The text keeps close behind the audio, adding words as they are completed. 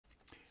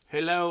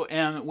Hello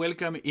and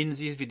welcome in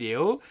this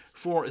video.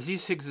 For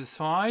this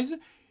exercise,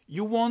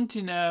 you want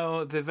to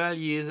know the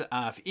values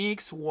of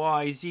x,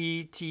 y,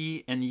 z,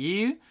 t, and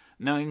u,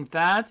 knowing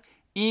that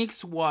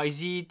x, y,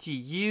 z, t,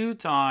 u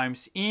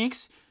times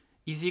x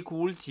is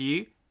equal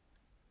to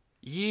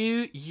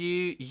u,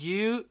 u,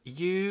 u,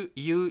 u,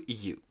 u,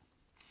 u.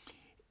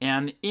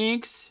 And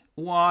x,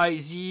 y,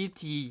 z,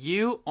 t,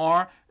 u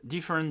are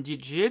different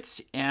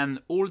digits,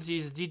 and all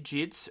these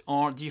digits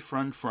are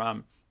different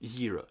from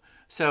 0.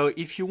 So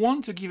if you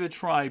want to give a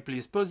try,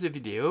 please pause the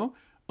video.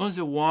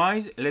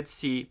 Otherwise, let's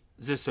see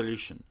the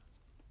solution.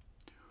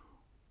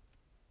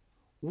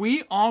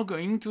 We are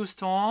going to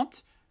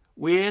start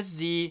with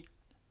the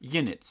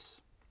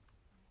units.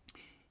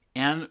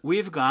 And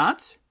we've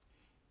got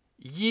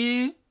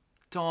u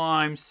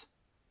times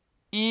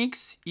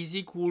x is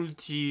equal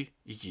to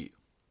u.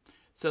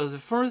 So the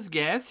first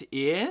guess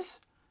is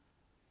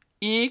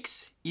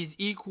x is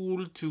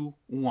equal to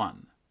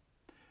 1.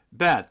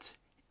 But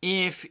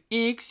if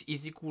x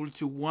is equal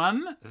to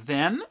 1,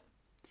 then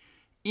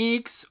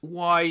x,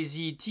 y,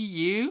 z, t,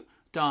 u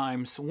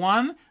times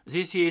 1,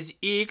 this is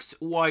x,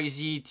 y,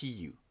 z, t,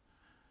 u.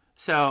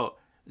 So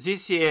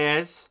this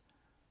is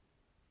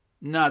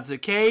not the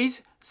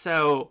case,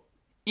 so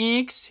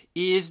x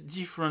is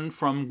different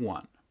from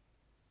 1.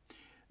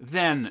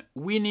 Then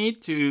we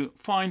need to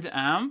find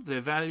out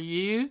the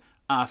value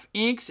of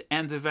x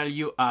and the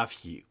value of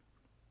u.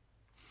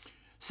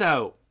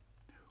 So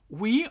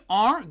we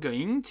are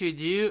going to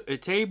do a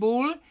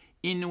table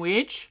in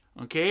which,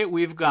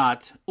 we've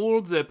got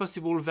all the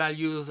possible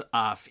values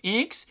of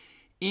x.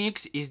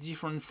 X is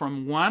different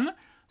from 1,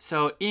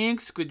 so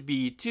x could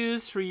be 2,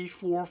 3,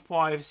 4,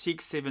 5,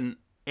 6, 7,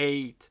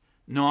 8,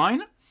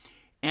 9.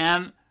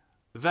 And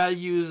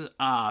values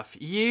of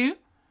u,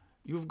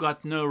 you've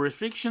got no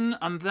restriction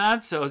on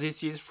that, so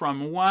this is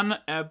from 1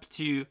 up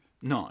to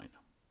 9.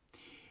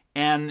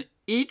 And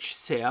each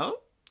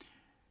cell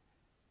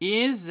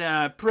is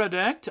a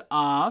product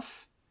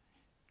of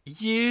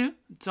u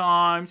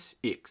times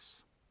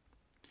x.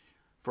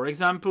 For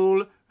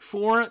example,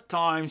 4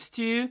 times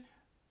 2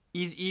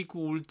 is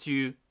equal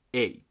to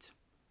 8.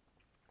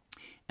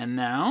 And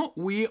now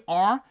we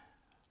are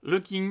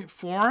looking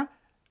for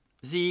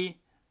the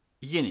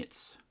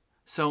units.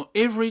 So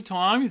every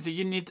time the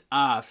unit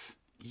of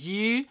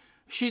u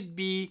should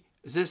be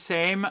the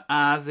same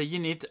as the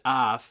unit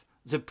of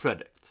the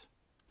product.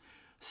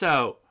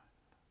 So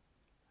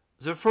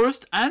the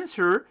first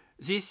answer,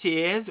 this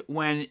is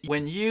when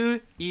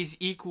u is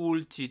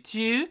equal to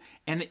 2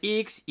 and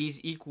x is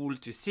equal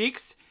to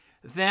 6,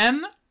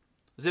 then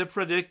the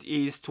product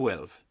is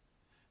 12.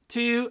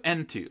 2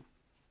 and 2.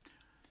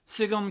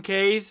 Second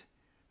case,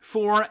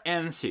 4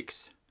 and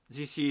 6.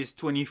 This is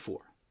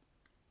 24.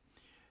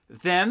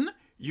 Then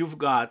you've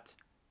got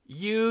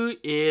u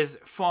is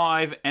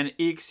 5 and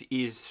x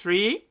is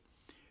 3.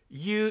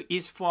 U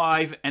is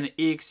 5 and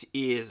x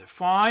is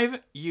 5.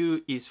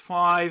 U is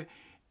 5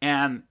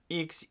 and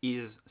x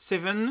is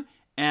 7.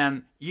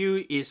 And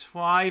u is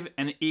 5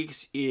 and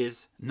x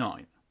is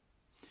 9.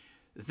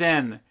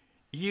 Then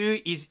u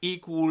is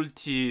equal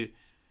to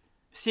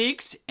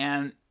 6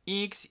 and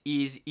x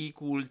is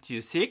equal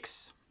to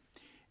 6.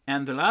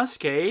 And the last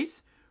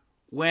case,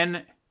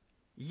 when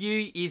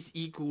u is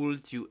equal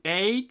to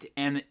 8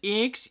 and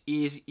x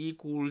is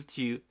equal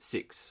to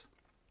 6.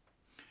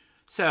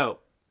 So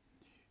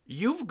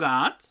you've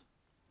got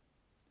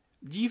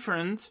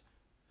different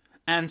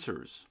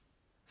answers.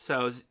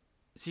 So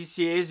this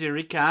is a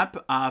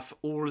recap of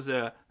all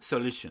the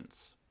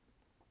solutions.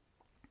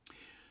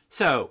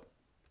 So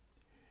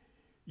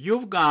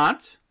you've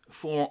got,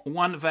 for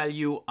one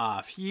value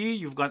of u,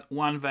 you've got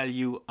one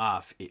value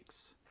of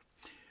x.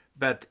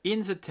 But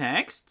in the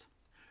text,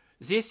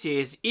 this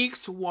is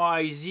x,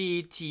 y,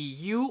 z, t,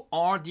 u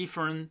are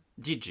different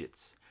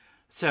digits.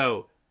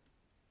 So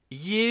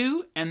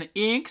u and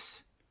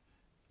x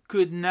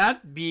could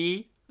not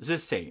be the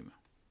same.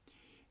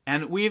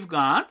 And we've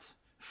got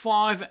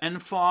 5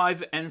 and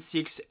 5 and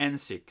 6 and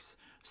 6.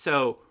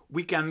 So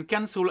we can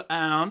cancel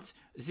out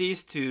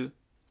these two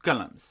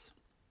columns.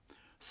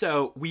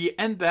 So we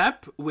end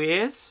up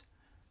with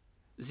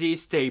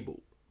this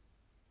table.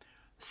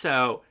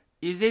 So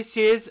this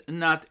is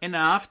not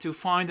enough to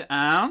find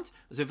out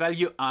the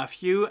value of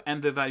u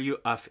and the value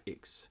of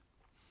x.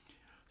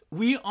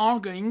 We are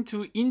going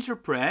to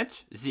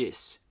interpret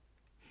this.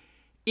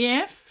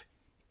 If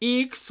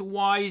x,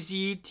 y,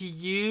 z, t,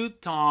 u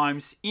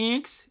times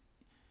x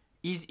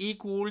is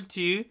equal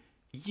to u,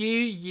 u,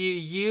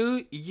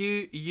 u,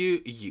 u,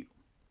 u, u.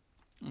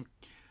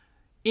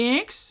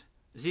 X,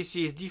 this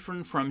is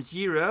different from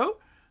 0,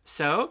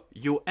 so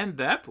you end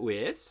up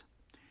with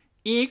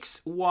x,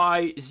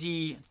 y,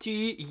 z,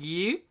 t,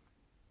 u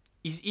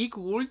is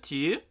equal to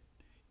u,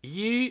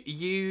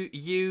 u,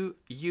 u,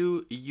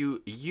 u,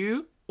 u,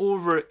 u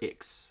over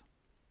x.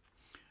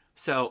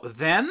 So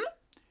then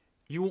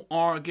you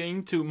are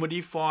going to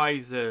modify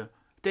the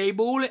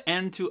table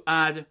and to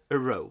add a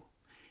row.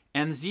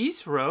 And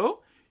this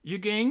row, you're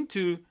going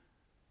to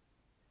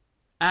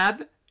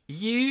add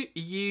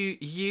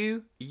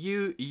u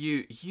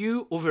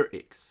over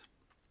x.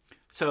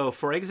 So,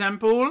 for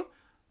example,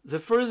 the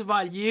first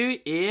value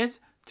is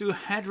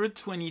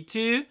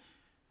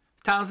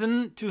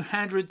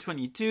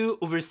 222,222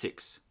 over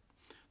 6.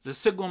 The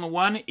second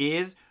one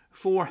is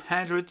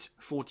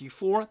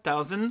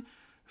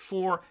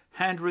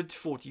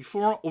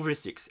 444,444 over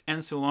 6,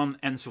 and so on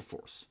and so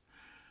forth.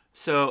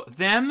 So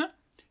then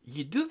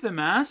you do the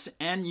math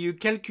and you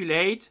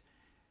calculate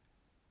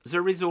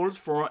the result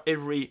for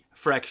every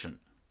fraction.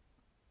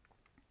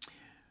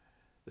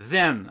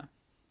 Then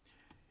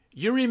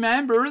you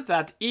remember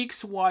that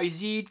x, y,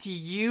 z, t,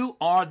 u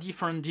are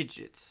different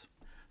digits.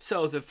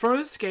 So the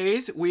first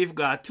case, we've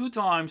got 2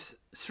 times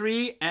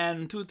 3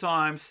 and 2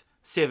 times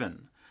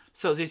 7.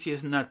 So this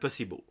is not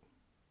possible.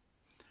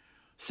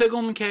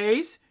 Second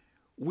case,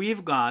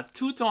 we've got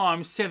 2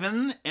 times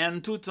 7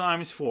 and 2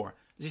 times 4.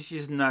 This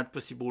is not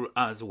possible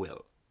as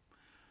well.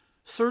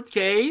 Third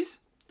case,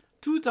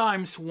 2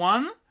 times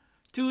 1,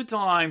 2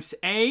 times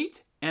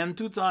 8, and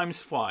 2 times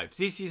 5.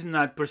 This is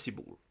not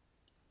possible.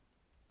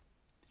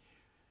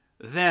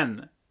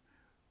 Then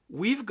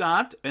we've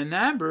got a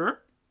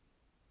number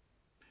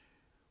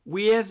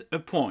with a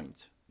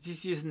point.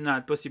 This is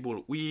not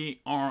possible.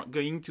 We are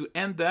going to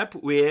end up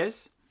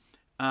with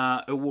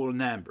a whole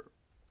number.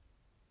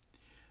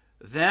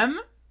 Then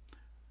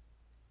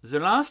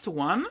the last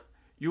one,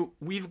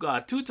 we've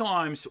got 2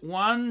 times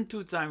 1,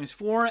 2 times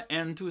 4,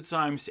 and 2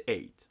 times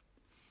 8.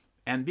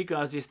 And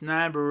because these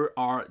numbers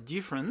are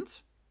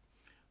different,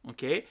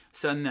 okay,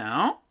 so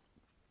now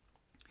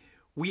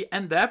we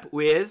end up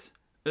with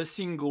a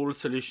single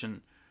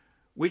solution,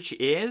 which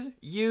is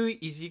u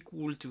is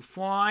equal to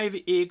 5,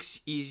 x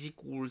is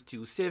equal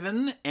to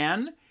 7,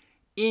 and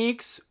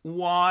x,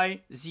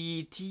 y,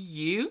 z, t,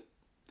 u,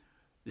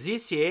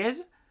 this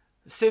is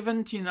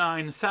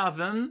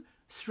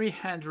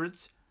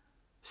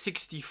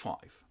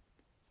 79,365.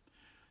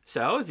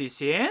 So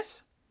this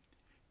is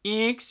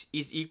x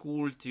is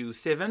equal to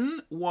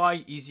 7,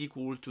 y is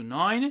equal to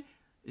 9,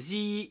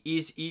 z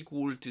is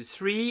equal to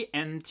 3,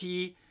 and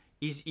t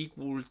is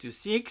equal to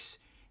 6,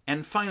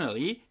 and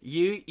finally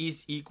u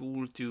is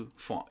equal to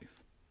 5.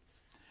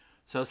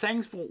 So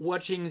thanks for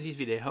watching this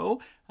video.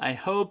 I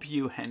hope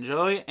you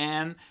enjoy,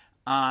 and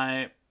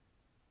I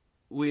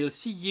will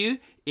see you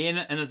in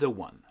another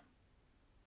one.